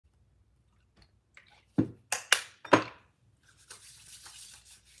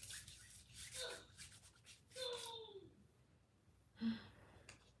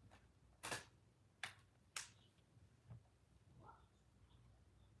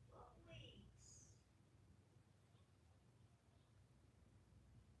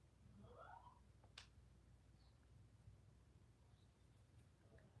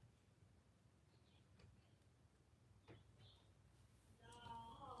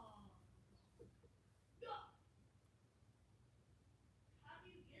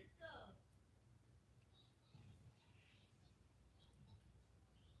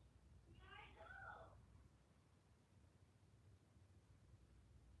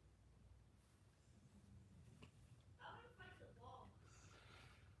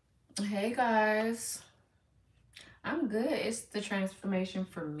Hey guys, I'm good. It's the transformation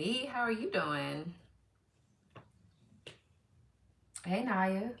for me. How are you doing? Hey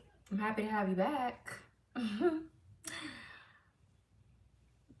Naya, I'm happy to have you back. I'm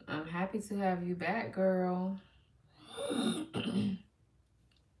happy to have you back, girl.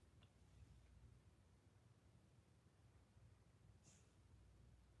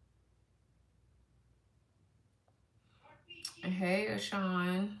 Hey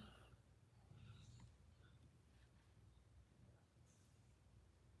Ashawn.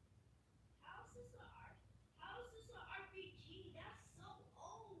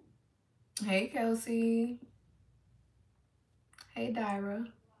 Hey Kelsey. Hey Dyra.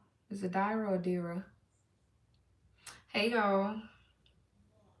 Is it Dyra or Dira? Hey y'all.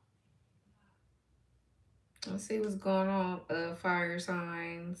 Let's see what's going on, fire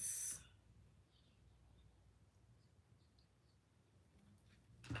signs.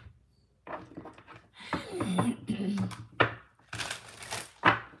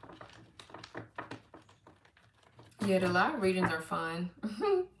 Yeah, the live readings are fun.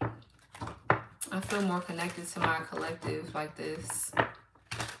 I feel more connected to my collective like this.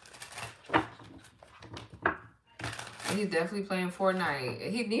 He's definitely playing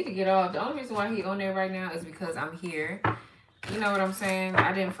Fortnite. He need to get off. The only reason why he on there right now is because I'm here. You know what I'm saying?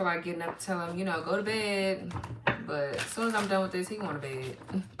 I didn't feel like getting up to tell him, you know, go to bed. But as soon as I'm done with this, he going to bed.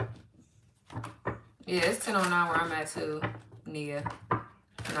 Yeah, it's 10:09 where I'm at too, Naya.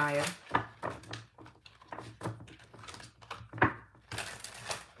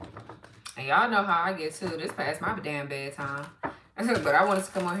 And y'all know how I get too. This past my damn bedtime. But I wanted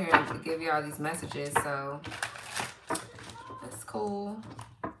to come on here and give y'all these messages, so that's cool.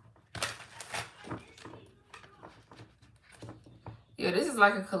 Yeah, this is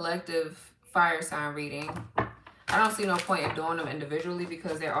like a collective fire sign reading. I don't see no point in doing them individually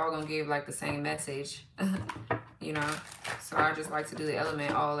because they're all going to give like the same message, you know? So I just like to do the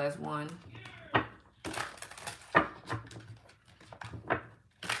element all as one.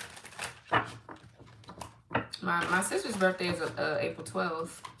 My sister's birthday is April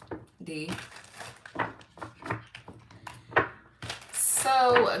 12th, D.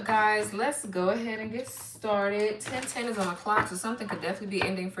 So, guys, let's go ahead and get started. 10:10 is on the clock, so something could definitely be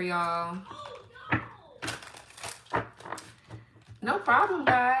ending for y'all. No problem,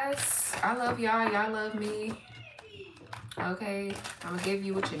 guys. I love y'all. Y'all love me. Okay, I'm gonna give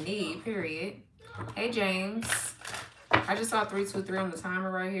you what you need, period. Hey, James. I just saw 323 on the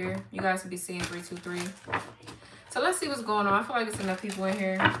timer right here. You guys will be seeing 323. So let's see what's going on. I feel like it's enough people in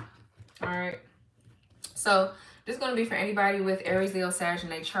here. All right. So this is going to be for anybody with Aries, Leo, Sag in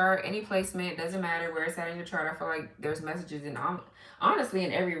their chart. Any placement, doesn't matter where it's at in your chart. I feel like there's messages in, honestly,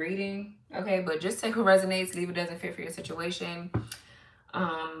 in every reading. Okay, but just take what resonates, leave it doesn't fit for your situation.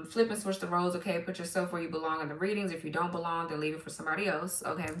 Flip and switch the roles, okay? Put yourself where you belong in the readings. If you don't belong, then leave it for somebody else,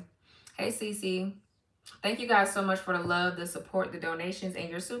 okay? Hey, Cece. Thank you guys so much for the love, the support, the donations, and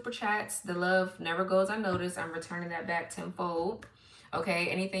your super chats. The love never goes unnoticed. I'm returning that back tenfold. Okay,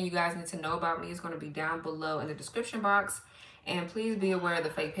 anything you guys need to know about me is going to be down below in the description box. And please be aware of the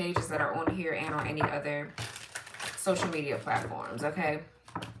fake pages that are on here and on any other social media platforms, okay?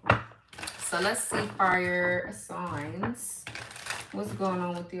 So let's see fire signs. What's going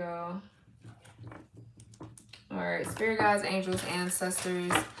on with y'all? All right, spirit guides, angels,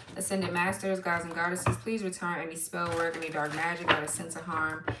 ancestors, ascended masters, gods and goddesses, please return any spell work, any dark magic that is sent to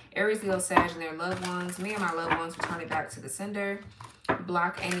harm Aries, Leo, Sag, and their loved ones. Me and my loved ones return it back to the sender.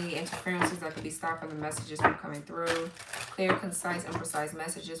 Block any interferences that could be stopping the messages from coming through. Clear, concise, and precise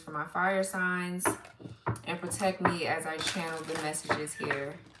messages for my fire signs. And protect me as I channel the messages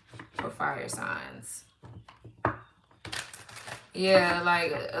here for fire signs. Yeah,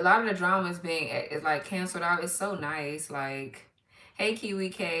 like a lot of the drama is like canceled out. It's so nice. Like, hey Kiwi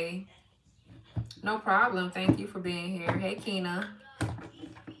K. No problem. Thank you for being here. Hey Kina.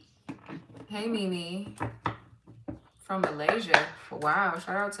 Hey Mimi. From Malaysia. Wow,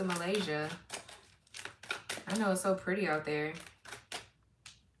 shout out to Malaysia. I know it's so pretty out there.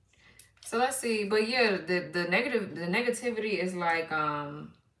 So let's see. But yeah, the negativity is like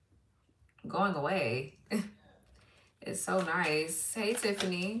going away. It's so nice. Hey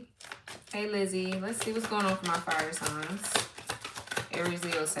Tiffany. Hey Lizzie. Let's see what's going on for my fire signs. Aries,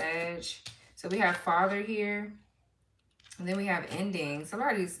 Leo, Sag. So we have father here. And then we have ending.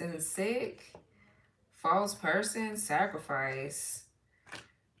 Somebody's sick. False person. Sacrifice.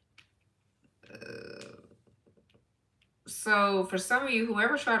 So for some of you,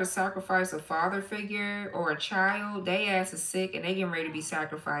 whoever tried to sacrifice a father figure or a child, they ass is sick and they getting ready to be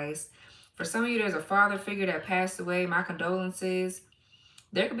sacrificed. For some of you, there's a father figure that passed away. My condolences.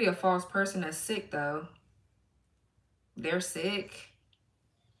 There could be a false person that's sick, though. They're sick.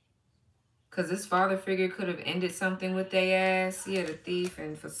 Because this father figure could have ended something with their ass. Yeah, the thief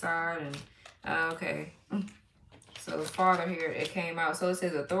and facade. And okay. So the father here, it came out. So it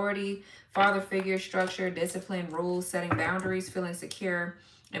says authority, father figure, structure, discipline, rules, setting boundaries, feeling secure,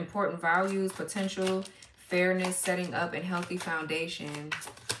 important values, potential, fairness, setting up, and healthy foundation.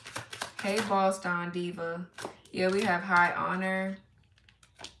 Hey, boss, Don Diva. Yeah, we have high honor,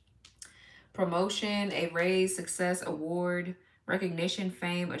 promotion, a raise, success, award, recognition,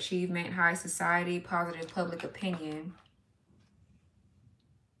 fame, achievement, high society, positive public opinion.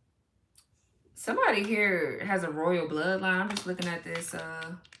 Somebody here has a royal bloodline. I'm just looking at this,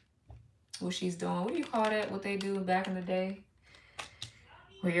 what she's doing. What do you call that? What they do back in the day?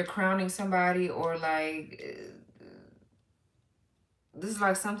 Where you're crowning somebody, or like, this is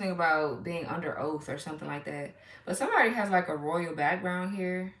like something about being under oath or something like that. But somebody has like a royal background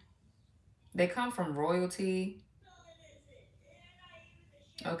here. They come from royalty.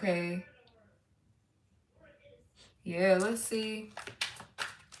 Okay. Yeah, let's see.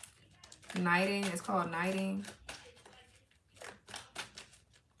 Knighting. It's called knighting.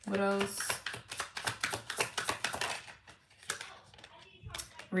 What else?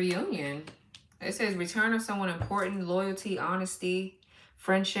 Reunion. It says return of someone important, loyalty, honesty,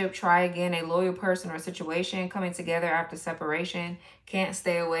 friendship, try again, a loyal person or situation, coming together after separation, can't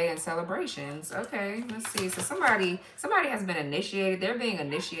stay away, and celebrations. Okay, let's see. So somebody has been initiated. They're being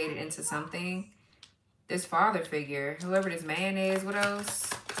initiated into something. This father figure, whoever this man is. What else?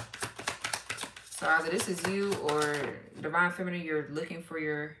 So either this is you, or divine feminine, you're looking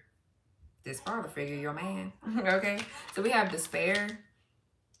for this father figure, your man. Okay, so we have despair.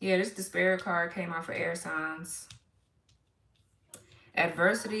 Yeah, this despair card came out for air signs.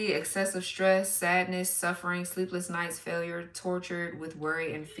 Adversity, excessive stress, sadness, suffering, sleepless nights, failure, tortured with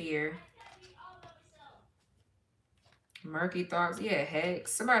worry and fear. Murky thoughts. Yeah,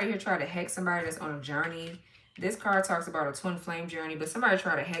 hex. Somebody here tried to hex somebody that's on a journey. This card talks about a twin flame journey, but somebody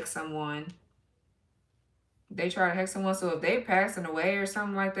tried to hex someone. They try to hex someone, so if they passing away or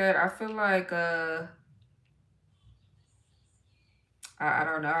something like that, I feel like, I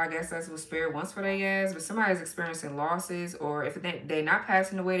don't know. I guess that's what spirit wants for their ass. But somebody's experiencing losses, or if they're not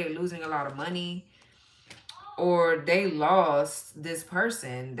passing away, they're losing a lot of money, or they lost this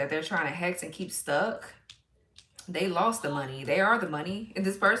person that they're trying to hex and keep stuck. They lost the money. They are the money, and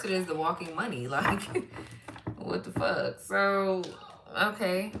this person is the walking money. Like, what the fuck? So,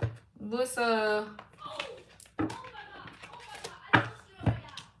 okay, what's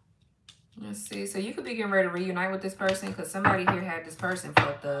let's see. So you could be getting ready to reunite with this person, because somebody here had this person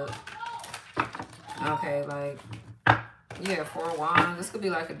fucked up. Okay, like, yeah, 4 of Wands. This could be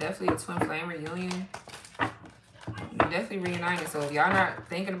like definitely a twin flame reunion. You're definitely reuniting. So if y'all not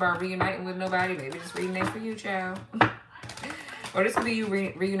thinking about reuniting with nobody, maybe just reunite for you, child. Or this could be you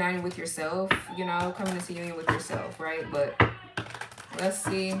reuniting with yourself, you know, coming into union with yourself, right? But let's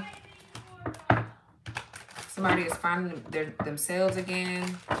see. Somebody is finding themselves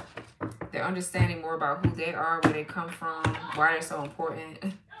again. They're understanding more about who they are, where they come from, why they're so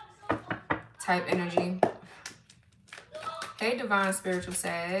important. Type energy. Hey, divine spiritual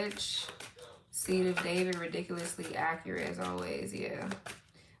Sag. Seed of David, ridiculously accurate as always. Yeah.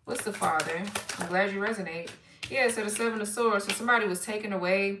 What's the father? I'm glad you resonate. Yeah, so the 7 of Swords. So somebody was taken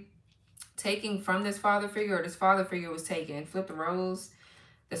away, taking from this father figure, or this father figure was taken. Flip the roles.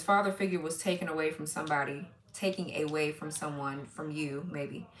 This father figure was taken away from somebody, taking away from someone, from you,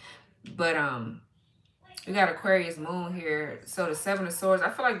 maybe. But we got Aquarius moon here. So the 7 of Swords,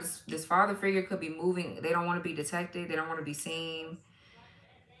 I feel like this father figure could be moving. They don't want to be detected. They don't want to be seen.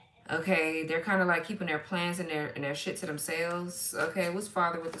 Okay, they're kind of like keeping their plans and their shit to themselves. Okay, what's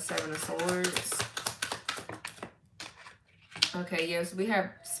father with the 7 of Swords? Okay, yes, we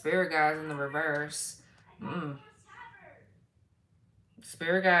have spirit guides in the reverse.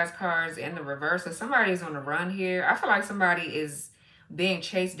 Spirit guides cards in the reverse. So somebody's on the run here. I feel like somebody is being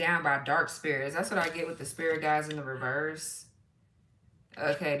chased down by dark spirits. That's what I get with the spirit guides in the reverse.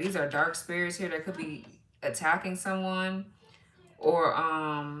 Okay, these are dark spirits here that could be attacking someone, or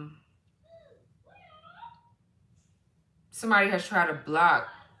somebody has tried to block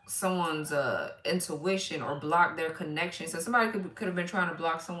someone's intuition or block their connection. So somebody could have been trying to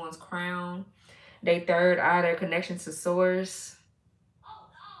block someone's crown, their third eye, their connection to source.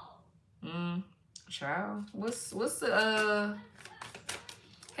 Child, what's the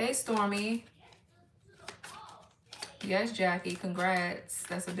hey, Stormy. Yes, Jackie, congrats.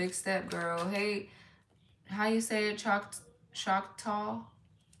 That's a big step, girl. Hey, how you say it? Choctaw?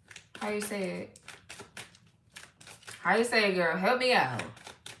 How you say it? How you say it, girl? Help me out.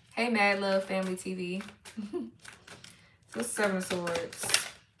 Hey, Mad Love Family TV. What's Seven of Swords?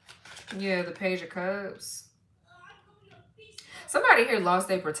 Yeah, the Page of Cups. Somebody here lost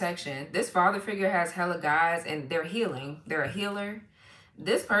their protection. This father figure has hella guys and they're healing. They're a healer.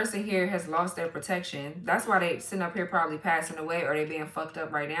 This person here has lost their protection. That's why they sitting up here probably passing away or they being fucked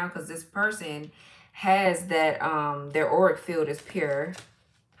up right now, because this person has that, their auric field is pure.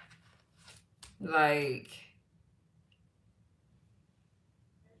 Like,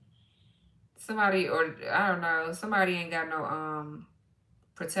 somebody, or I don't know, somebody ain't got no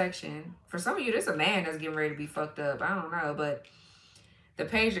protection. For some of you, there's a man that's getting ready to be fucked up. I don't know, but the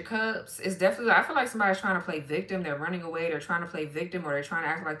Page of Cups is definitely, I feel like somebody's trying to play victim. They're running away. They're trying to play victim, or they're trying to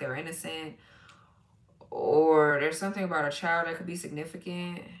act like they're innocent. Or there's something about a child that could be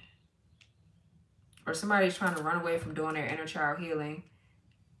significant. Or somebody's trying to run away from doing their inner child healing.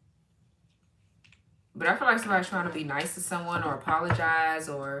 But I feel like somebody's trying to be nice to someone or apologize,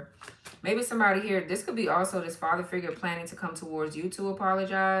 or maybe somebody here, this could be also this father figure planning to come towards you to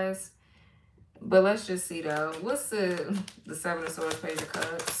apologize. But let's just see though. What's the Seven of Swords, Page of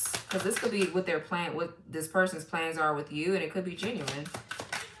Cups? Because this could be what their plan, what this person's plans are with you, and it could be genuine.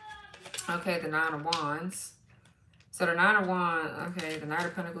 Okay, the Nine of Wands. So the Nine of Wands, okay, the Knight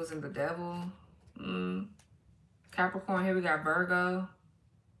of Pentacles and the Devil. Capricorn, here we got Virgo.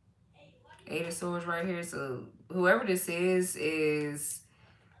 Eight of Swords right here. So whoever this is,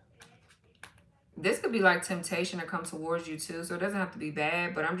 this could be like temptation to come towards you too. So it doesn't have to be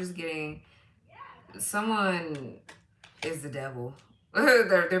bad, but I'm just getting, someone is the devil.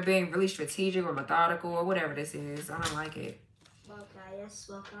 they're being really strategic or methodical or whatever this is. I don't like it. Okay, yes,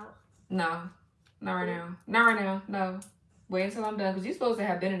 walk out. No, not right now. Not right now. No. Wait until I'm done, because you're supposed to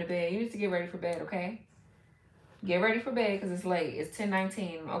have been in the bed. You need to get ready for bed, okay? Get ready for bed because it's late. It's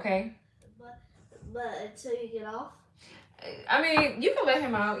 10:19, okay? But until you get off? I mean, you can let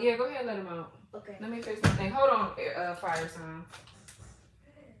him out. Yeah, go ahead and let him out. Okay. Let me fix my thing. Hold on, fire sign.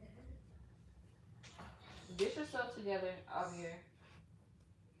 Get yourself together out here.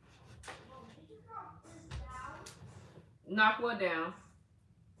 Knock what down?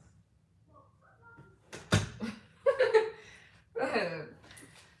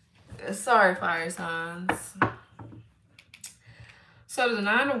 Sorry, fire signs. So the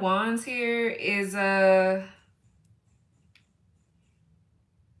Nine of Wands here is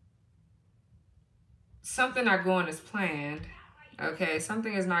something not going as planned. Okay,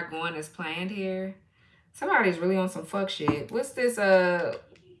 something is not going as planned here. Somebody's really on some fuck shit. What's this Nine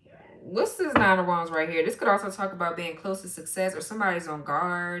of Wands right here? This could also talk about being close to success, or somebody's on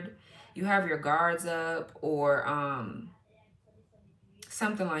guard. You have your guards up, or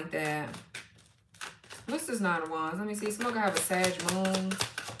something like that. What's this Nine of Wands? Let me see. Someone could have a Sag moon.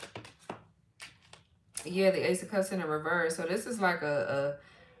 Yeah, the Ace of Cups in the reverse. So this is like a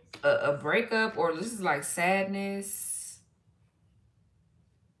breakup, or this is like sadness,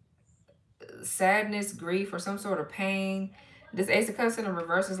 grief, or some sort of pain. This Ace of Cups in the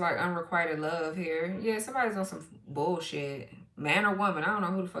reverse is like unrequited love here. Yeah, somebody's on some bullshit. Man or woman, I don't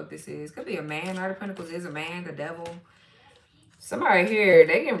know who the fuck this is. Could be a man. Knight of Pentacles is a man, the devil. Somebody here,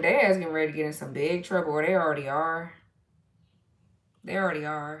 their ass getting ready to get in some big trouble, or they already are. They already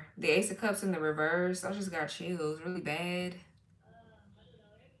are. The Ace of Cups in the reverse. I just got chills really bad.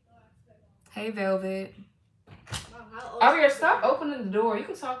 Hey, Velvet. Mom, here, stop opening the door. You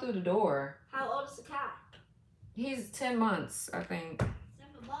can talk through the door. How old is the cat? He's 10 months, I think. 7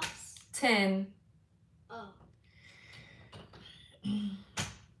 months? 10. Oh.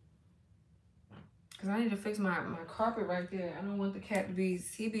 Because I need to fix my carpet right there. I don't want the cat to be,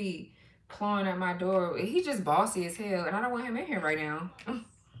 he be clawing at my door. He's just bossy as hell, and I don't want him in here right now.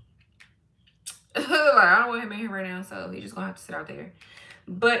 Like, I don't want him in here right now, so he's just gonna have to sit out there.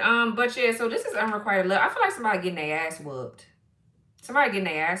 But yeah, so this is unrequited love. I feel like somebody getting their ass whooped. Somebody getting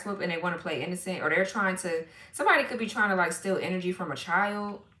their ass whooped and they want to play innocent, or they're trying to, somebody could be trying to like steal energy from a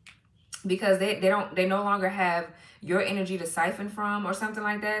child because they no longer have your energy to siphon from or something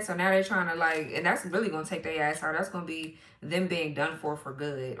like that. So now they're trying to like, and that's really going to take their ass out. That's going to be them being done for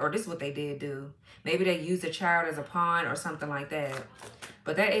good. Or this is what they did do. Maybe they used a child as a pawn or something like that.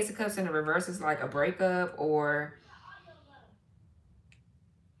 But that Ace of Cups in the reverse is like a breakup, or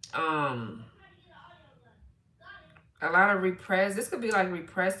a lot of repressed, this could be like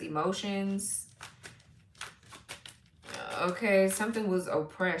repressed emotions. Okay, something was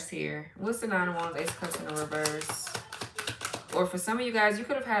oppressed here. What's the Nine of Wands, Ace of Cups in the reverse? Or for some of you guys, you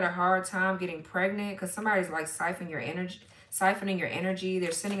could have had a hard time getting pregnant because somebody's like siphoning your energy.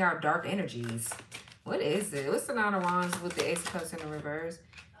 They're sending out dark energies. What is it? What's the Nine of Wands with the Ace of Cups in the reverse?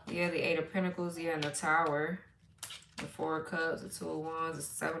 Yeah, the Eight of Pentacles. Yeah, and the Tower. The 4 of Cups, the 2 of Wands, the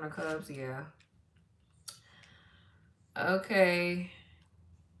 7 of Cups, yeah. Okay.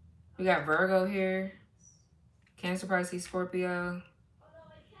 We got Virgo here. Cancer, Pisces, Scorpio.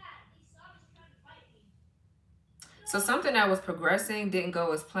 So something that was progressing didn't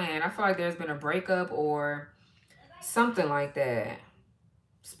go as planned. I feel like there's been a breakup or something like that.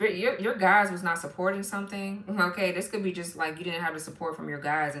 Spirit, your guys was not supporting something. Okay, this could be just like you didn't have the support from your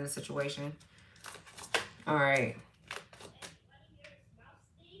guys in the situation. All right.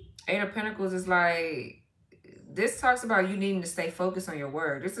 8 of Pentacles is like, this talks about you needing to stay focused on your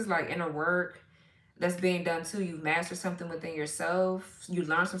work. This is like inner work that's being done too. You've mastered something within yourself. You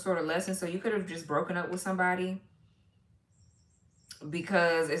learned some sort of lesson. So you could have just broken up with somebody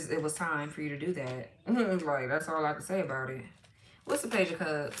because it was time for you to do that. Like, that's all I can say about it. What's the Page of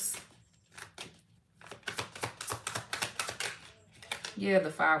Cups? Yeah, the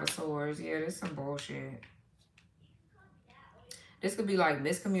 5 of Swords. Yeah, there's some bullshit. This could be like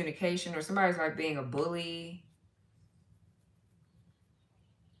miscommunication or somebody's like being a bully.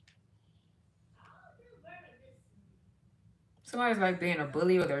 Somebody's like being a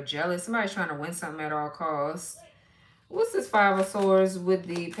bully or they're jealous. Somebody's trying to win something at all costs. What's this 5 of Swords with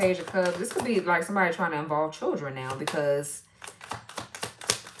the Page of Cups? This could be like somebody trying to involve children now because...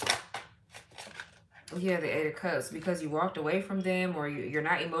 Yeah, the 8 of Cups. Because you walked away from them or you're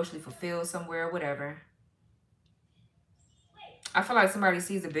not emotionally fulfilled somewhere, whatever. I feel like somebody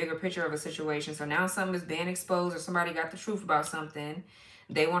sees a bigger picture of a situation. So now something is being exposed or somebody got the truth about something.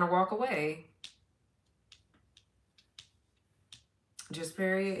 They want to walk away. Just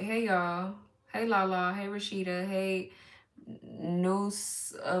period. Hey, y'all. Hey, Lala. Hey, Rashida. Hey,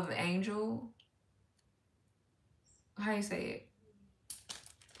 Noose of Angel. How you say it?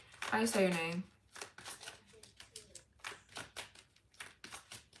 How you say your name?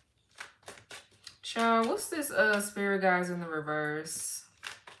 Child, what's this spirit guys in the reverse?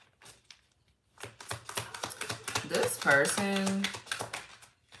 This person,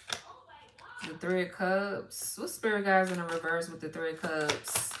 the 3 of Cups. What's spirit guys in the reverse with the 3 of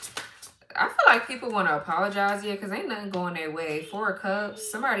Cups? I feel like people want to apologize here because ain't nothing going their way. 4 of Cups,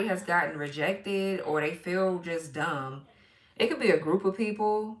 somebody has gotten rejected or they feel just dumb. It could be a group of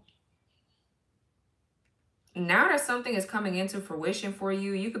people. Now that something is coming into fruition for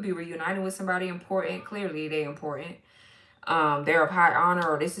you, you could be reunited with somebody important. Clearly, they're important. They're of high honor,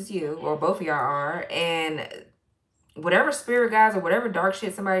 or this is you, or both of y'all are. And whatever spirit guys or whatever dark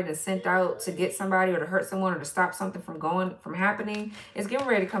shit somebody has sent out to get somebody or to hurt someone or to stop something from happening is getting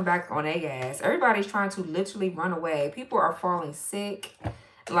ready to come back on their ass. Everybody's trying to literally run away. People are falling sick.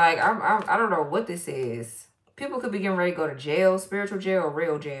 Like, I don't know what this is. People could be getting ready to go to jail, spiritual jail or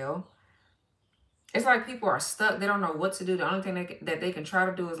real jail. It's like people are stuck. They don't know what to do. The only thing that they can try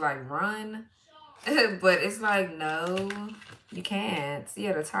to do is like run. But it's like, no, you can't.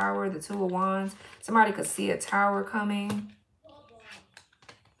 Yeah, the Tower, the 2 of Wands. Somebody could see a tower coming.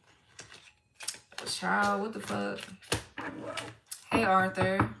 Child, what the fuck? Hey,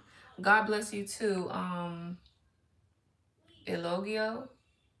 Arthur. God bless you too. Elogio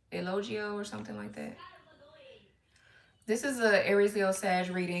or something like that. This is a Aries Leo Sag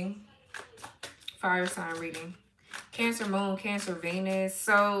reading. Fire sign reading. Cancer Moon, Cancer Venus.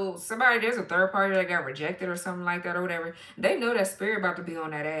 So somebody, there's a third party that got rejected or something like that or whatever. They know that spirit about to be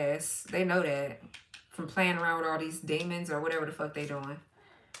on that ass. They know that from playing around with all these demons or whatever the fuck they doing.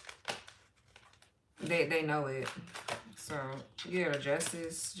 They know it. So yeah, the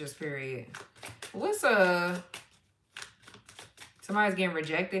Justice, just period. What's somebody's getting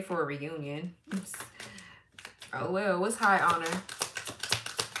rejected for a reunion. Oh well, what's High Honor?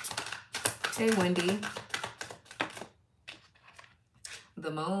 Hey, Wendy. The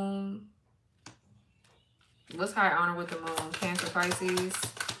Moon. What's High Honor with the Moon? Cancer, Pisces.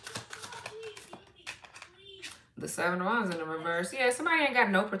 The 7 of Wands in the reverse. Yeah, somebody ain't got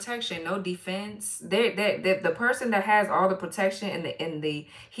no protection, no defense. The person that has all the protection and the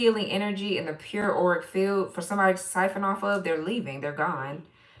healing energy and the pure auric field for somebody to siphon off of, they're leaving. They're gone.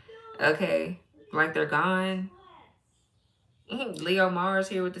 Okay. Like they're gone. Leo Mars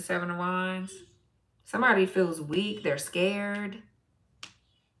here with the 7 of Wands. Somebody feels weak. They're scared.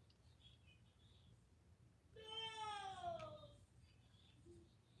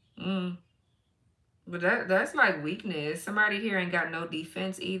 But that's like weakness. Somebody here ain't got no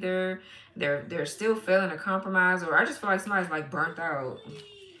defense either. They're still feeling a compromise, or I just feel like somebody's like burnt out.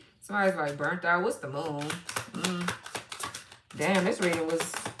 Somebody's like burnt out. What's the Moon? Damn, this reading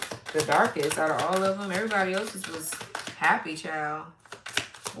was the darkest out of all of them. Everybody else's was happy, child.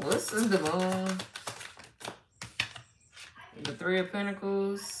 What's the Moon? The 3 of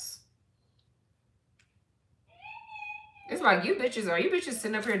Pentacles. It's like you bitches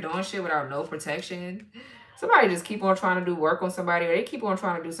sitting up here doing shit without no protection. Somebody just keep on trying to do work on somebody, or they keep on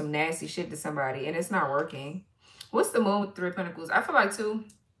trying to do some nasty shit to somebody, and it's not working. What's the moon with 3 of Pentacles? I feel like, too,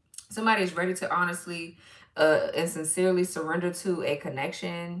 somebody is ready to honestly and sincerely surrender to a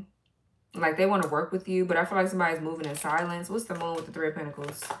connection. Like, they want to work with you, but I feel like somebody's moving in silence. What's the moon with the 3 of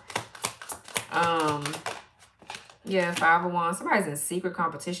Pentacles? Yeah, 5 of Wands. Somebody's in secret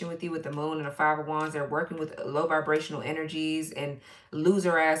competition with you with the moon and the 5 of Wands. They're working with low vibrational energies and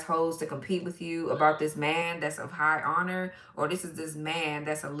loser ass hoes to compete with you about this man that's of high honor, or this man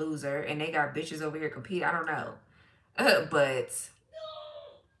that's a loser and they got bitches over here compete. I don't know. But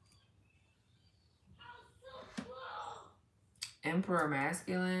Emperor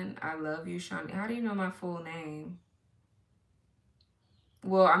masculine. I love you, Shani. How do you know my full name?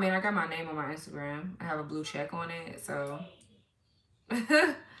 Well, I mean, I got my name on my Instagram. I have a blue check on it, so.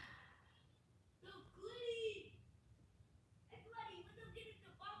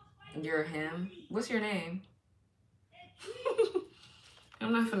 You're him? What's your name?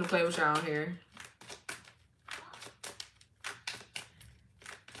 I'm not finna play with y'all here.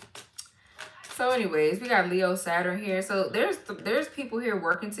 So anyways, we got Leo Saturn here. So there's people here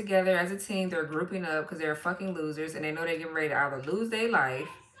working together as a team. They're grouping up because they're fucking losers and they know they're getting ready to either lose their life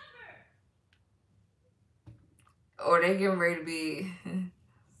or they getting ready to be...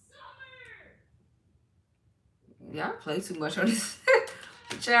 Y'all play too much on this.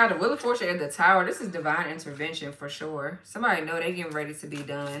 Child, the Wheel of Fortune and the Tower. This is divine intervention for sure. Somebody know they getting ready to be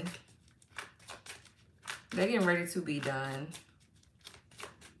done. They're getting ready to be done.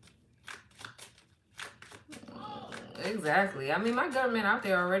 Exactly. I mean, my government out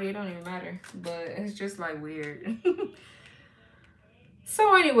there already, it don't even matter. But it's just like weird.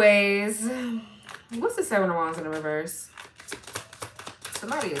 So anyways, what's the 7 of Wands in the reverse?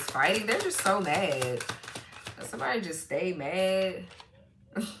 Somebody is fighting. They're just so mad. Somebody just stay mad.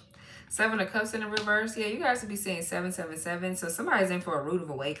 7 of Cups in the reverse. Yeah, you guys could be seeing 777. So somebody's in for a rude of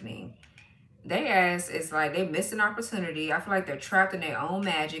awakening. They ass is like they missed an opportunity. I feel like they're trapped in their own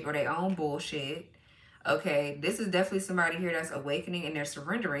magic or their own bullshit. Okay, this is definitely somebody here that's awakening and they're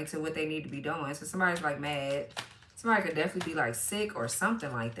surrendering to what they need to be doing. So somebody's like mad. Somebody could definitely be like sick or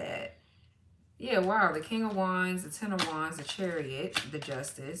something like that. Yeah, wow. The King of Wands, the 10 of Wands, the Chariot, the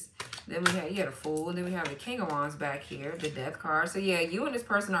Justice. Then we have, yeah, the Fool. And then we have the King of Wands back here, the Death card. So yeah, you and this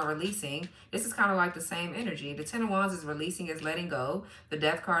person are releasing. This is kind of like the same energy. The 10 of Wands is releasing, is letting go. The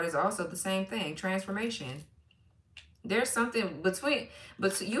Death card is also the same thing, transformation. There's something between,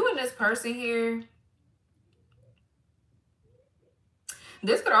 but you and this person here,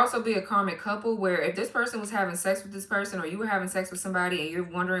 this could also be a karmic couple where if this person was having sex with this person or you were having sex with somebody and you're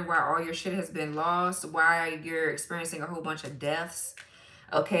wondering why all your shit has been lost, why you're experiencing a whole bunch of deaths,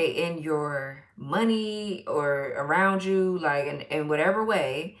 okay, in your money or around you, like in whatever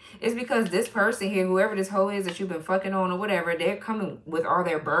way, it's because this person here, whoever this hoe is that you've been fucking on or whatever, they're coming with all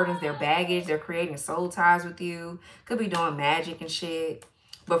their burdens, their baggage, they're creating soul ties with you, could be doing magic and shit.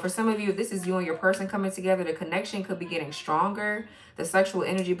 But for some of you, if this is you and your person coming together, the connection could be getting stronger. The sexual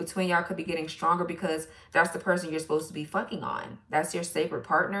energy between y'all could be getting stronger because that's the person you're supposed to be fucking on. That's your sacred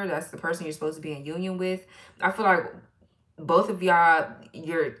partner. That's the person you're supposed to be in union with. I feel like both of y'all,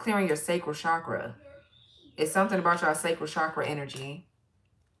 you're clearing your sacral chakra. It's something about y'all sacral chakra energy.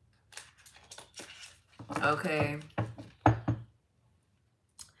 Okay.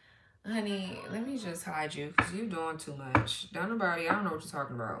 Honey, let me just hide you because you're doing too much. Don't nobody, I don't know what you're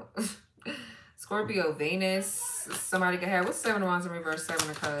talking about. Scorpio, Venus, somebody could have, what's 7 of Wands in reverse, 7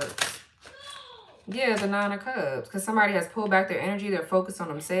 of Cups? Yeah, the 9 of Cups. Because somebody has pulled back their energy, they're focused on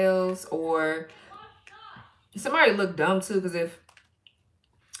themselves, or somebody look dumb too, because if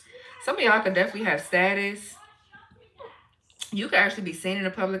some of y'all could definitely have status, you could actually be seen in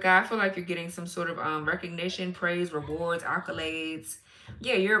the public eye. I feel like you're getting some sort of recognition, praise, rewards, accolades.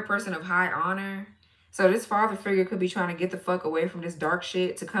 Yeah, you're a person of high honor. So this father figure could be trying to get the fuck away from this dark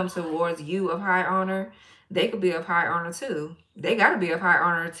shit to come towards you of high honor. They could be of high honor too. They got to be of high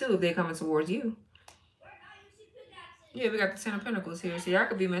honor too if they're coming towards you. Yeah, we got the 10 of Pentacles here. So y'all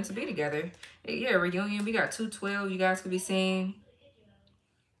could be meant to be together. Yeah, reunion. We got 212. You guys could be seeing.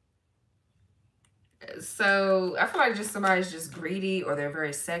 So I feel like just somebody's just greedy or they're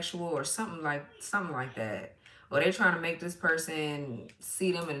very sexual or something like that. Or they're trying to make this person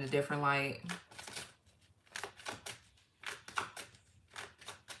see them in a different light.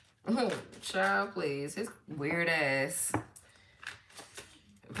 Child, please. His weird ass.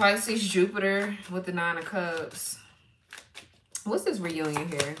 Pisces, Jupiter with the 9 of Cups. What's this reunion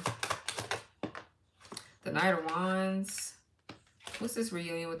here? The Knight of Wands. What's this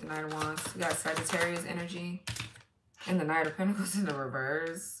reunion with the Knight of Wands? We got Sagittarius energy. And the Knight of Pentacles in the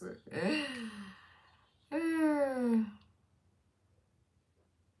reverse.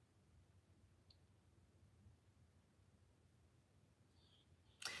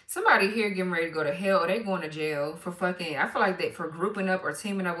 Somebody here getting ready to go to hell, or they going to jail for fucking, I feel like they, for grouping up or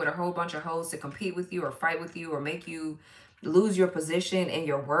teaming up with a whole bunch of hoes to compete with you or fight with you or make you lose your position in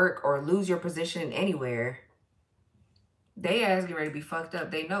your work or lose your position anywhere. They ass getting ready to be fucked up.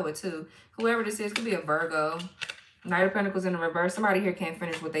 They know it too. Whoever this is, could be a Virgo. Knight of Pentacles in the reverse. Somebody here can't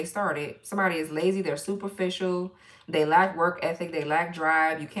finish what they started. Somebody is lazy. They're superficial. They lack work ethic. They lack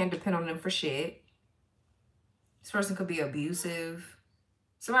drive. You can't depend on them for shit. This person could be abusive.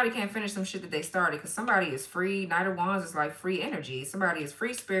 Somebody can't finish some shit that they started because somebody is free. Knight of Wands is like free energy. Somebody is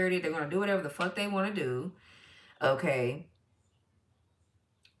free-spirited. They're going to do whatever the fuck they want to do. Okay.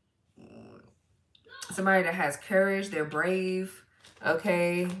 Somebody that has courage. They're brave.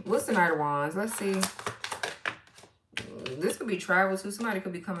 Okay. What's the Knight of Wands? Let's see. This could be travel too. Somebody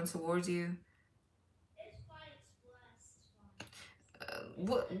could be coming towards you.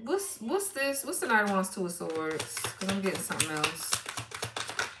 What's this? What's the Knight of Wands, Two of Swords? Because I'm getting something else.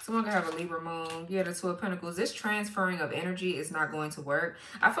 Someone could have a Libra moon. Yeah, the Two of Pentacles. This transferring of energy is not going to work.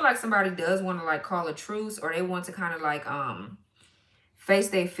 I feel like somebody does want to like call a truce, or they want to kind of like face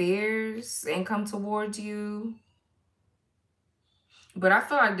their fears and come towards you. But I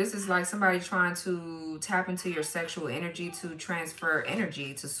feel like this is like somebody trying to tap into your sexual energy, to transfer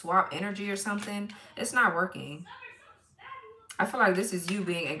energy, to swap energy or something. It's not working. I feel like this is you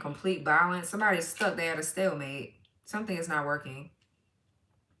being in complete balance. Somebody's stuck there at a stalemate. Something is not working.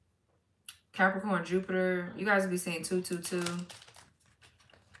 Capricorn, Jupiter. You guys will be seeing 222.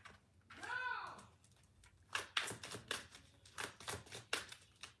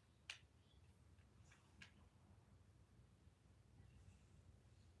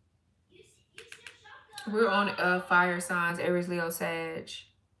 We're on fire signs, Aries, Leo, Sag.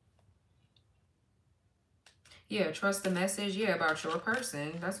 Yeah, trust the message. Yeah, about your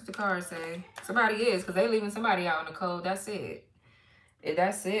person. That's what the cards say. Somebody is, because they leaving somebody out in the cold. That's it.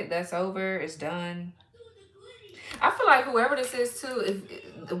 That's it. That's over. It's done. I feel like whoever this is too,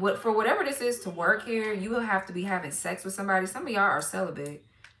 for whatever this is to work here, you will have to be having sex with somebody. Some of y'all are celibate.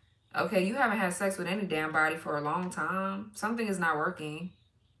 Okay, you haven't had sex with any damn body for a long time. Something is not working.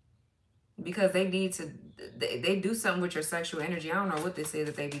 Because they need to, they do something with your sexual energy. I don't know what this is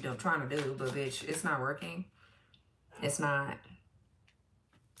that they be trying to do, but bitch, it's not working. It's not.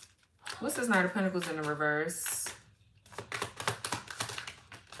 What's this Knight of Pentacles in the reverse?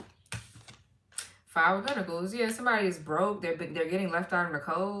 Five of Pentacles. Yeah, somebody is broke. They're getting left out in the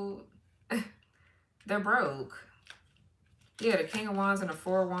cold. They're broke. Yeah, the King of Wands and the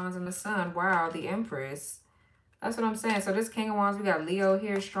Four of Wands and the Sun. Wow, the Empress. That's what I'm saying. So this King of Wands, we got Leo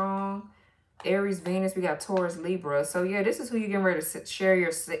here strong. Aries, Venus, we got Taurus, Libra. So yeah, this is who you're getting ready to share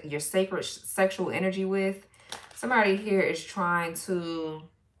your sacred sexual energy with. Somebody here is trying to,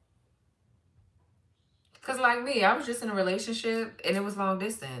 because like me, I was just in a relationship and it was long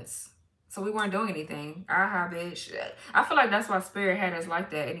distance. So we weren't doing anything. Aha, bitch. I feel like that's why Spirit had us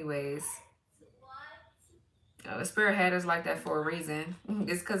like that anyways. Spirit had us like that for a reason.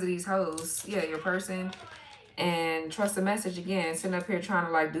 It's because of these hoes. Yeah, your person. And trust the message again. Sitting up here trying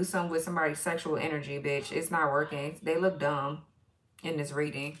to like do something with somebody's sexual energy, bitch. It's not working. They look dumb in this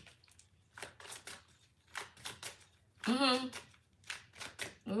reading.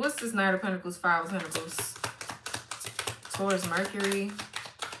 What's this Knight of Pentacles, Five of Pentacles? Taurus, Mercury.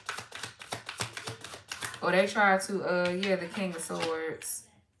 Oh, they try to, yeah, the King of Swords.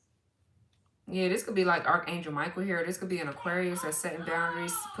 Yeah, this could be like Archangel Michael here. This could be an Aquarius that's setting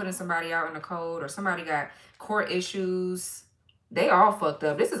boundaries, putting somebody out in the cold, or somebody got court issues. They all fucked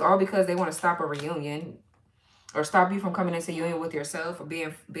up. This is all because they want to stop a reunion or stop you from coming into union with yourself or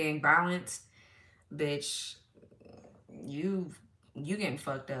being balanced. Bitch, you getting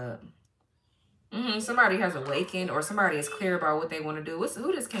fucked up. Somebody has awakened, or somebody is clear about what they want to do.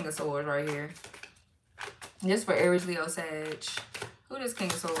 Who this King of Swords right here? This for Aries, Leo, Sag. Who this King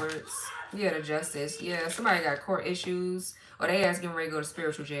of Swords? Yeah, the Justice. Yeah, somebody got court issues. Or they ass getting ready to go to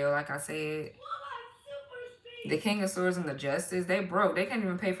spiritual jail, like I said. The King of Swords and the Justice, they broke. They can't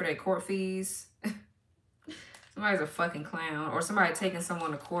even pay for their court fees. Somebody's a fucking clown. Or somebody taking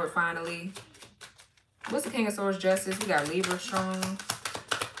someone to court finally. What's the King of Swords, Justice? We got Libra strong.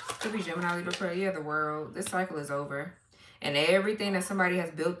 Could be Gemini, Libra, prayer. Yeah, the world. This cycle is over. And everything that somebody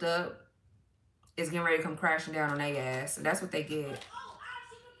has built up is getting ready to come crashing down on their ass. That's what they get.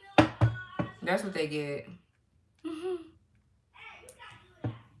 That's what they get.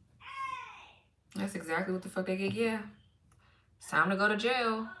 That's exactly what the fuck they get. Yeah. It's time to go to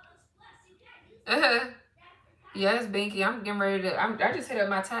jail. Yes, Binky, I'm getting ready to. I just hit up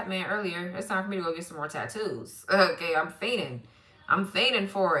my tap man earlier. It's time for me to go get some more tattoos. Okay, I'm fainting. I'm fainting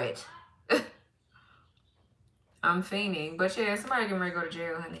for it. I'm fainting. But yeah, somebody getting ready to go to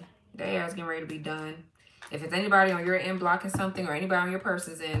jail, honey. They ass getting ready to be done. If it's anybody on your end blocking something or anybody on your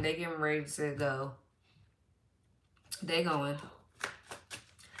person's end, they getting ready to go. They going.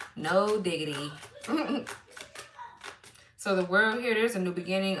 No diggity. So the world here, there's a new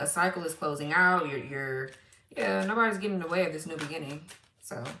beginning. A cycle is closing out. Yeah, nobody's getting in the way of this new beginning.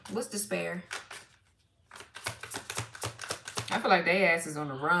 So what's despair? I feel like they ass is on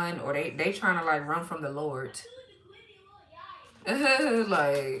the run, or they trying to like run from the Lord.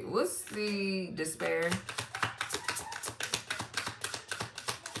 Like, what's the despair?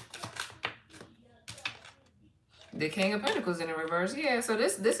 The King of Pentacles in the reverse. Yeah, so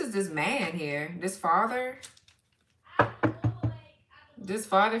this is this man here. This father. This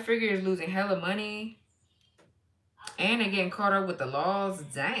father figure is losing hella money. And they're getting caught up with the laws.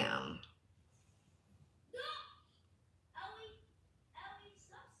 Damn.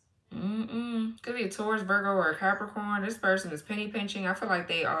 Could be a Taurus, Virgo, or a Capricorn. This person is penny pinching. I feel like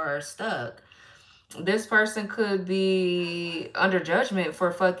they are stuck. This person could be under judgment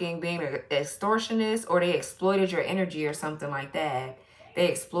for fucking being an extortionist, or they exploited your energy or something like that. They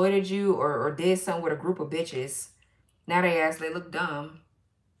exploited you or did something with a group of bitches. Now they look dumb.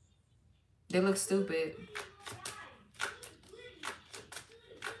 They look stupid.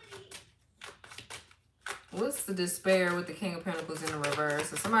 What's the despair with the King of Pentacles in the reverse?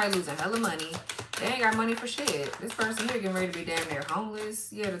 So somebody losing hella money. They ain't got money for shit. This person here getting ready to be damn near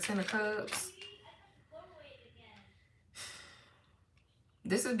homeless. Yeah, the Ten of Cups.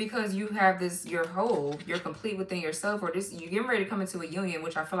 This is because you have this, you're whole, you're complete within yourself, or this, you're getting ready to come into a union,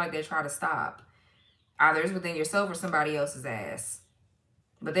 which I feel like they try to stop. Either it's within yourself or somebody else's ass.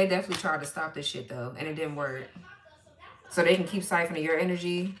 But they definitely tried to stop this shit though, and it didn't work. So they can keep siphoning your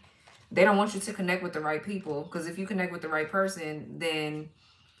energy. They don't want you to connect with the right people, because if you connect with the right person, then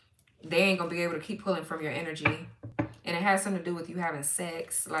they ain't gonna be able to keep pulling from your energy. And it has something to do with you having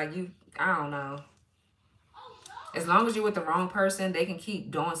sex. Like I don't know. As long as you're with the wrong person, they can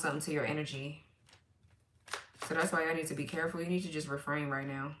keep doing something to your energy. So that's why I need to be careful. You need to just refrain right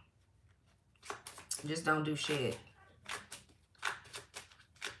now. Just don't do shit.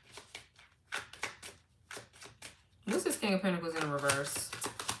 What's this King of Pentacles in the reverse?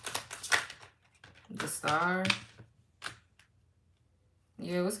 The Star.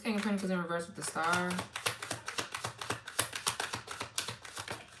 Yeah, what's King of Pentacles in reverse with the Star?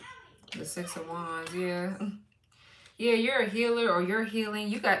 The Six of Wands, yeah. Yeah, you're a healer or you're healing.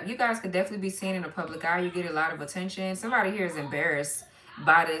 You guys could definitely be seen in the public eye. You get a lot of attention. Somebody here is embarrassed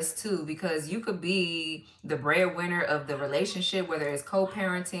by this too, because you could be the breadwinner of the relationship, whether it's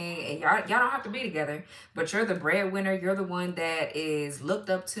co-parenting, and y'all don't have to be together, but you're the breadwinner. You're the one that is looked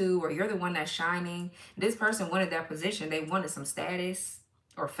up to, or you're the one that's shining. This person wanted that position. They wanted some status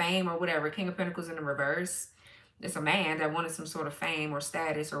or fame or whatever. King of Pentacles in the reverse. It's a man that wanted some sort of fame or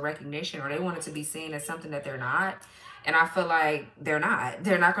status or recognition, or they wanted to be seen as something that they're not. And I feel like they're not.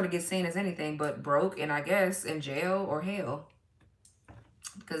 They're not going to get seen as anything but broke and I guess in jail or hell.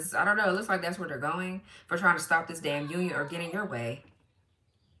 Because, I don't know, it looks like that's where they're going for trying to stop this damn union or get in your way.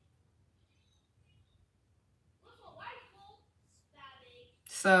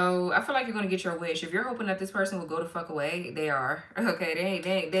 So, I feel like you're going to get your wish. If you're hoping that this person will go the fuck away, they are.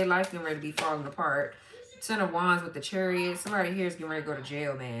 Okay, their life getting ready to be falling apart. Ten of Wands with the Chariot. Somebody here is getting ready to go to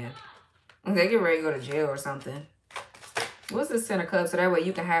jail, man. They get ready to go to jail or something. What's this Ten of Cups? So that way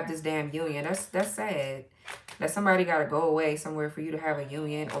you can have this damn union. That's sad. That somebody got to go away somewhere for you to have a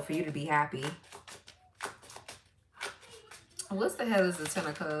union or for you to be happy. What's the hell is the Ten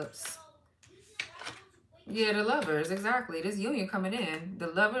of Cups? Yeah, the Lovers. Exactly. This union coming in. The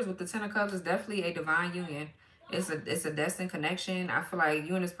Lovers with the Ten of Cups is definitely a divine union. It's a destined connection. I feel like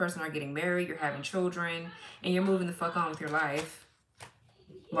you and this person are getting married. You're having children. And you're moving the fuck on with your life.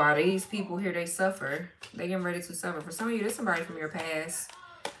 While these people here, they suffer. They getting ready to suffer. For some of you, there's somebody from your past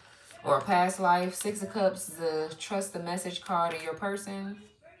or a past life. Six of Cups, the trust the message card in your person.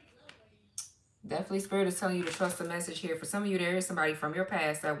 Definitely Spirit is telling you to trust the message here. For some of you, there is somebody from your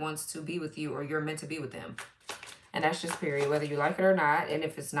past that wants to be with you or you're meant to be with them. And that's just period, whether you like it or not. And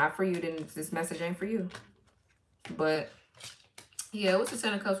if it's not for you, then this message ain't for you. But, yeah, what's the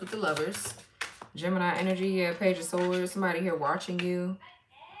Ten of Cups with the Lovers? Gemini energy, yeah, Page of Swords. Somebody here watching you.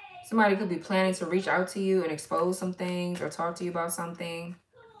 Somebody could be planning to reach out to you and expose some things or talk to you about something.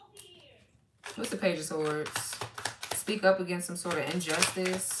 What's the Page of Swords? Speak up against some sort of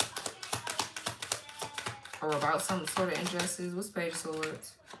injustice. Or about some sort of injustice. What's Page of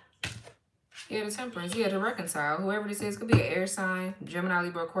Swords? Yeah, the Temperance. Yeah, to reconcile. Whoever this is could be an air sign, Gemini,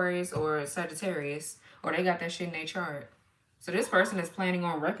 Libra, Aquarius, or Sagittarius. Or they got that shit in their chart. So this person is planning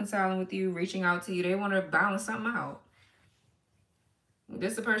on reconciling with you, reaching out to you. They want to balance something out.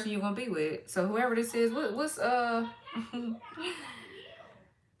 This is the person you're going to be with. So whoever this is, what's the,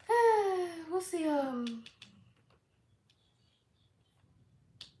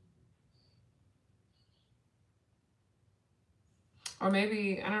 or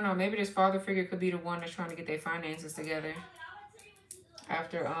maybe, I don't know, maybe this father figure could be the one that's trying to get their finances together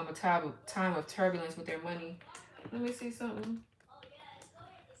after a time of turbulence with their money. Let me see something.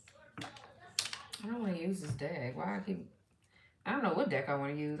 I don't want to use this deck. Why I don't know what deck I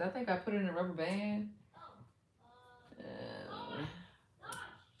want to use. I think I put it in a rubber band.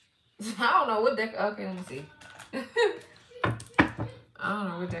 I don't know what deck. Okay, let me see. I don't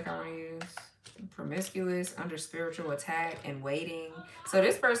know what deck I want to use. Promiscuous, under spiritual attack, and waiting. So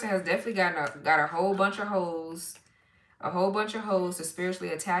this person has definitely got a whole bunch of hoes. A whole bunch of hoes to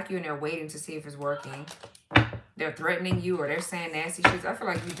spiritually attack you, and they're waiting to see if it's working. They're threatening you, or they're saying nasty shit. I feel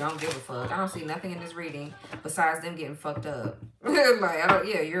like you don't give a fuck. I don't see nothing in this reading besides them getting fucked up. Like,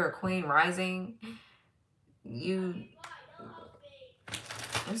 yeah, you're a queen rising. It's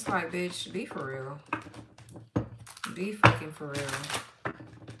like, bitch, be for real. Be fucking for real.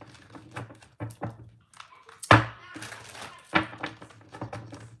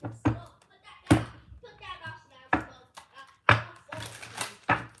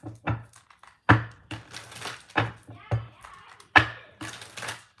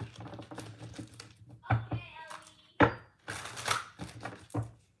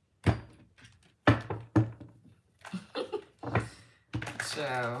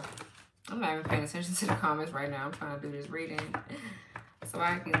 So, I'm not even paying attention to the comments right now. I'm trying to do this reading so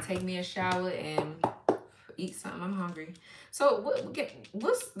I can take me a shower and eat something. I'm hungry. So,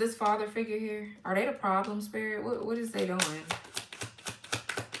 what's this father figure here? Are they the problem spirit? What is they doing?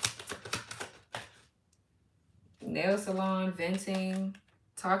 Nail salon, venting,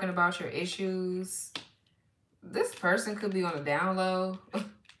 talking about your issues. This person could be on the down low. That's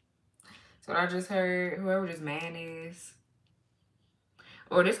what I just heard. Whoever this man is.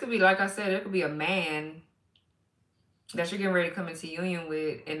 Or this could be, like I said, it could be a man that you're getting ready to come into union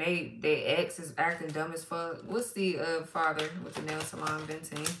with, and they ex is acting dumb as fuck. What's the father with the nail salon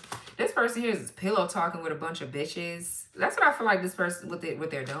venting? This person here is pillow talking with a bunch of bitches. That's what I feel like this person, what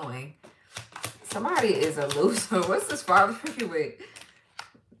they're doing. Somebody is a loser. What's this father figure with?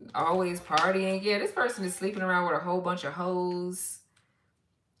 Always partying. Yeah, this person is sleeping around with a whole bunch of hoes.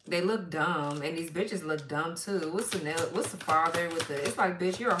 They look dumb, and these bitches look dumb too. What's the father with the? It's like,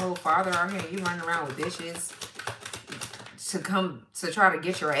 bitch, you're a whole father out here, and you running around with bitches to try to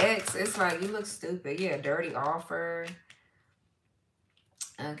get your ex. It's like, you look stupid. Yeah, dirty offer.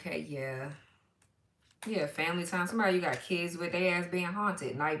 Okay, yeah, family time. Somebody you got kids with, they ass being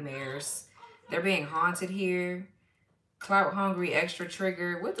haunted. Nightmares. They're being haunted here. Clout hungry, extra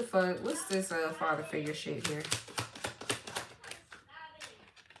trigger. What the fuck? What's this father figure shit here?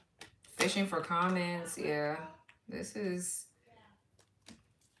 Fishing for comments. Yeah, this is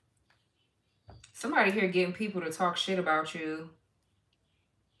somebody here getting people to talk shit about you.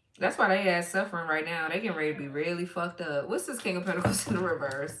 That's why they ass suffering right now. They getting ready to be really fucked up. What's this King of Pentacles in the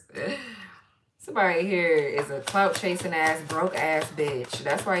reverse? Somebody here is a clout chasing ass, broke ass bitch.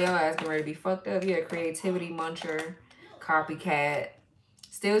 That's why y'all ass getting ready to be fucked up. Yeah, creativity muncher, copycat,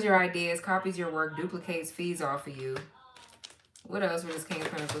 steals your ideas, copies your work, duplicates, feeds off of you. What else with this King of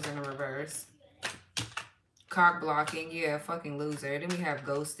Pentacles in the reverse? Cock blocking. Yeah, fucking loser. Then we have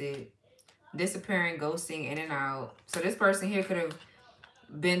ghosted. Disappearing, ghosting, in and out. So this person here could have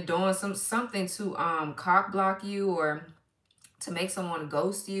been doing something to cock block you or to make someone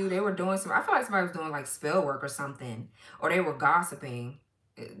ghost you. They were doing I feel like somebody was doing like spell work or something. Or they were gossiping.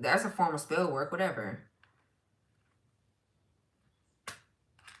 That's a form of spell work, whatever.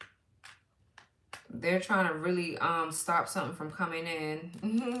 They're trying to really stop something from coming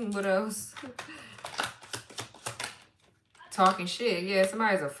in. What else? Talking shit. Yeah,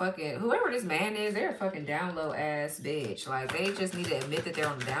 somebody's a fucking... Whoever this man is, they're a fucking down low ass bitch. Like, they just need to admit that they're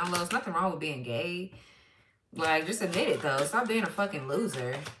on the down low. There's nothing wrong with being gay. Like, just admit it, though. Stop being a fucking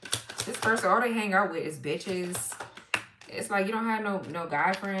loser. This person, all they hang out with is bitches. It's like, you don't have no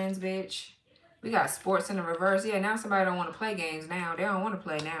guy friends, bitch. We got sports in the reverse. Yeah, now somebody don't want to play games now. They don't want to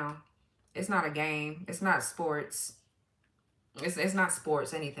play now. It's not a game. It's not sports. It's not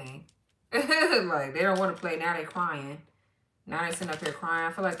sports, anything. Like, they don't want to play. Now they crying. Now they sitting up here crying.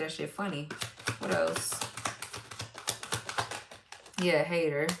 I feel like that shit funny. What else? Yeah,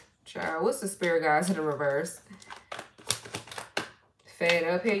 hater. Child, what's the spirit guys in the reverse? Fed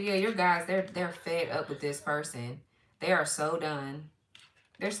up here. Yeah, your guys, they're fed up with this person. They are so done.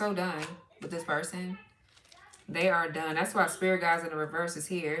 They're so done with this person. They are done. That's why spirit guys in the reverse is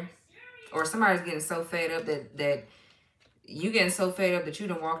here. Or somebody's getting so fed up that you getting so fed up that you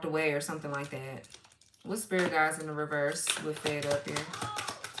done walked away or something like that. What spirit guys in the reverse with fed up here?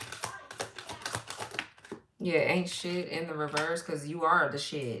 Yeah, ain't shit in the reverse because you are the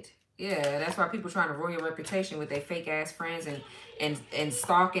shit. Yeah, that's why people trying to ruin your reputation with their fake ass friends and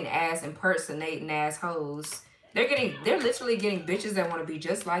stalking ass impersonating ass hoes. They're literally getting bitches that want to be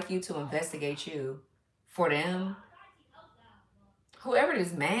just like you to investigate you for them. Whoever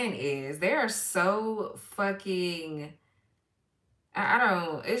this man is, they are so fucking, I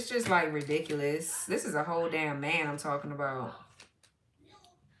don't, it's just like ridiculous. This is a whole damn man I'm talking about.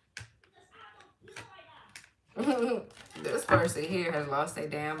 This person here has lost their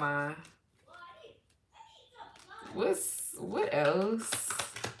damn mind. What else?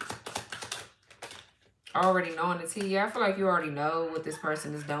 Already knowing the tea. I feel like you already know what this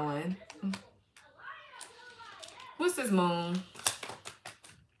person is doing. What's this moon?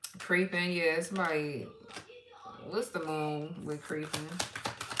 Creeping. Yeah, somebody. What's the moon with creeping?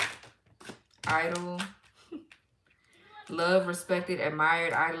 Idol. Love, respected,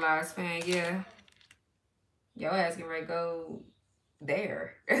 admired, idolized fan. Yeah. Your ass getting ready to go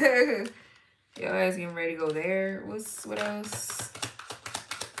there. Your ass getting ready to go there. What else?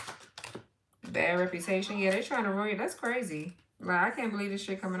 Bad reputation. Yeah, they're trying to ruin you. That's crazy. Like, I can't believe this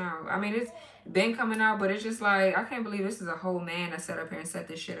shit coming out. I mean, it's been coming out, but it's just like, I can't believe this is a whole man that sat up here and set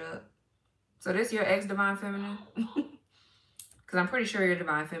this shit up. So this your ex divine feminine? Because I'm pretty sure you're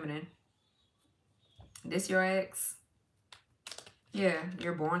divine feminine. This your ex? Yeah,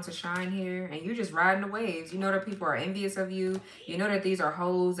 you're born to shine here. And you're just riding the waves. You know that people are envious of you. You know that these are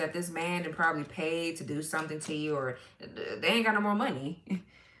hoes that this man and probably paid to do something to you. Or they ain't got no more money.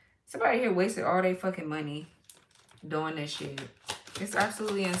 Somebody here wasted all their fucking money doing this shit. It's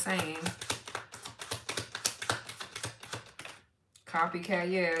absolutely insane. Copycat,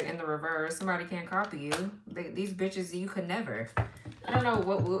 yeah, in the reverse. Somebody can't copy you. These bitches, you could never. I don't know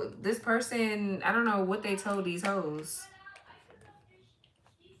what this person, I don't know what they told these hoes.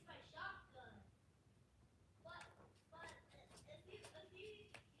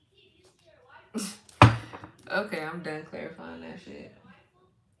 Okay, I'm done clarifying that shit.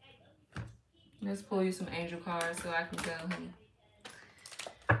 Let's pull you some angel cards so I can go, honey.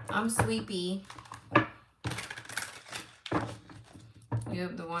 I'm sleepy.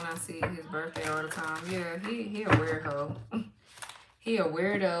 Yep, the one I see his birthday all the time. Yeah, he a weird hoe. He a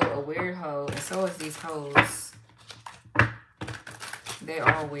weirdo, a weird hoe, and so is these hoes. They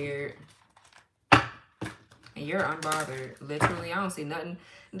all weird. And you're unbothered. Literally, I don't see nothing.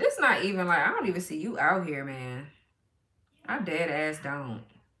 This not even like, I don't even see you out here, man. I dead ass don't.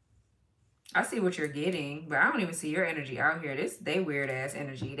 I see what you're getting, but I don't even see your energy out here. They weird ass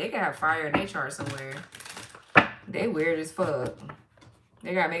energy. They could have fire in their chart somewhere. They weird as fuck.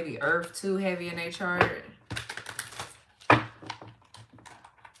 They got maybe earth too heavy in their chart.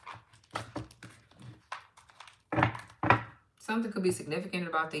 Something could be significant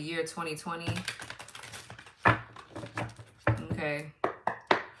about the year 2020. Okay.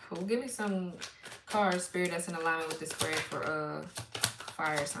 Well, give me some cards, Spirit, that's in alignment with the spread for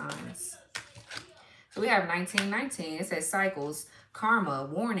fire signs. So we have 1919. It says cycles, karma,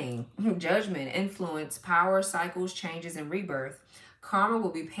 warning, judgment, influence, power, cycles, changes, and rebirth. Karma will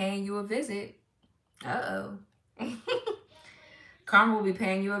be paying you a visit. Uh-oh. Karma will be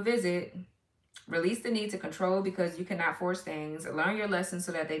paying you a visit. Release the need to control because you cannot force things. Learn your lessons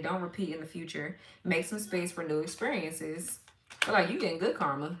so that they don't repeat in the future. Make some space for new experiences. I feel like you getting good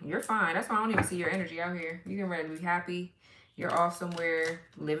karma. You're fine. That's why I don't even see your energy out here. You're getting ready to be happy. You're off somewhere,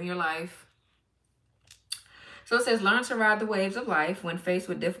 living your life. So it says, learn to ride the waves of life. When faced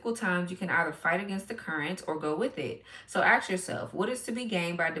with difficult times, you can either fight against the current or go with it. So ask yourself, what is to be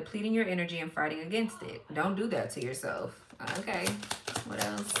gained by depleting your energy and fighting against it? Don't do that to yourself. Okay, what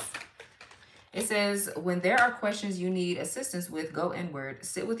else? It says, when there are questions you need assistance with, go inward.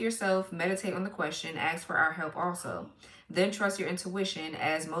 Sit with yourself, meditate on the question, ask for our help also. Then trust your intuition,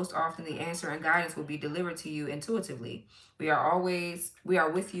 as most often the answer and guidance will be delivered to you intuitively. We are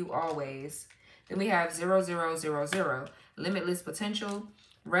with you always. Then we have 0000, limitless potential,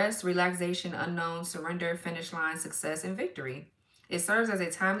 rest, relaxation, unknown, surrender, finish line, success, and victory. It serves as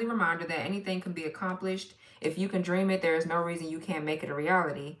a timely reminder that anything can be accomplished. If you can dream it, there is no reason you can't make it a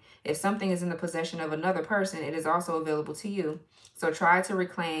reality. If something is in the possession of another person, it is also available to you. So try to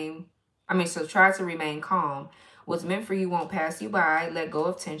remain calm. What's meant for you won't pass you by. Let go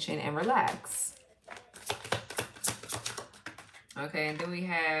of tension and relax. Okay, and then we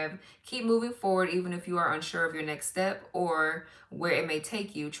have keep moving forward even if you are unsure of your next step or where it may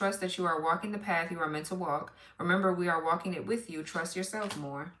take you. Trust that you are walking the path you are meant to walk. Remember, we are walking it with you. Trust yourself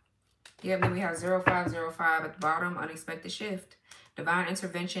more. Yep, then we have 0505 at the bottom, unexpected shift. Divine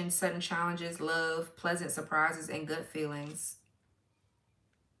intervention, sudden challenges, love, pleasant surprises, and good feelings.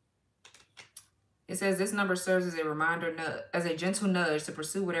 It says this number serves as a reminder, as a gentle nudge to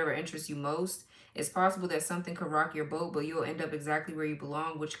pursue whatever interests you most. It's possible that something could rock your boat, but you'll end up exactly where you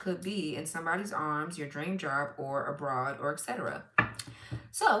belong, which could be in somebody's arms, your dream job, or abroad, or etc.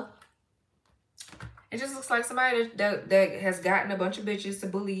 So, it just looks like somebody that has gotten a bunch of bitches to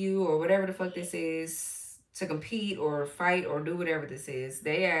bully you or whatever the fuck this is, to compete or fight or do whatever this is.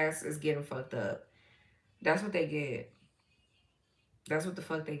 They ass is getting fucked up. That's what they get. That's what the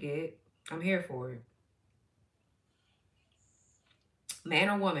fuck they get. I'm here for it. Man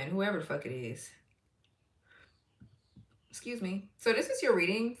or woman, whoever the fuck it is. Excuse me. So this is your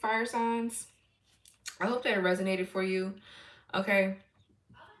reading, fire signs. I hope that it resonated for you. Okay.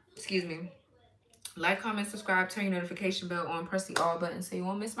 Excuse me. Like, comment, subscribe, turn your notification bell on, press the all button so you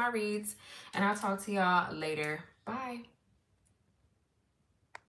won't miss my reads. And I'll talk to y'all later. Bye.